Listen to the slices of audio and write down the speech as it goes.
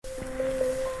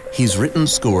He's written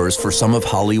scores for some of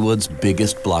Hollywood's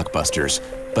biggest blockbusters,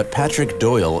 but Patrick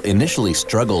Doyle initially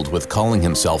struggled with calling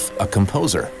himself a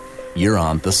composer. You're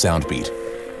on The Soundbeat.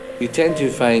 You tend to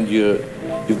find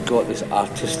you've got this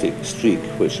artistic streak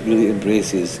which really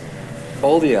embraces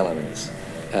all the elements,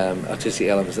 artistic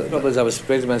elements. The problem is I was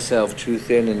spreading myself too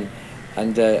thin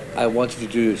and I wanted to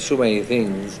do so many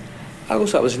things. I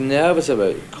was nervous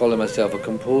about calling myself a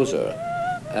composer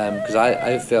because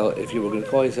I felt if you were going to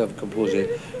call yourself a composer,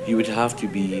 you would have to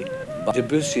be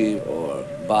Debussy or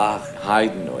Bach,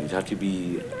 Haydn, or you'd have to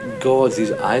be gods,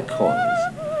 these icons.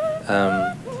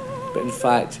 But in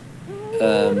fact,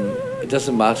 it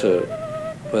doesn't matter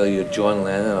whether you're John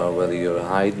Lennon or whether you're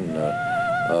Haydn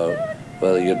or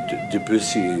whether you're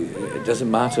Debussy. It doesn't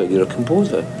matter. You're a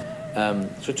composer.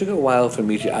 So it took a while for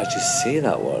me to actually say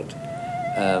that word.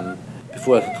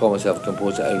 Before I could call myself a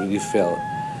composer, I really felt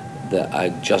that I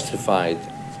justified,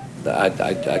 that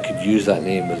I could use that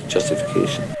name with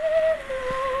justification.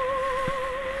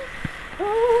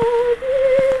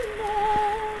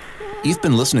 You've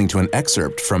been listening to an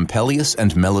excerpt from Pelleas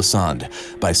and Melisande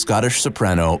by Scottish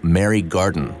soprano Mary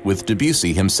Garden with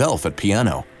Debussy himself at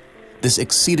piano. This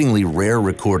exceedingly rare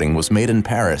recording was made in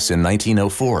Paris in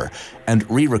 1904 and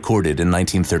re-recorded in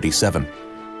 1937.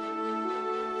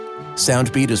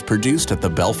 Soundbeat is produced at the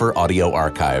Belfer Audio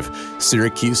Archive,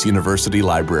 Syracuse University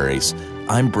Libraries.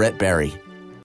 I'm Brett Barry.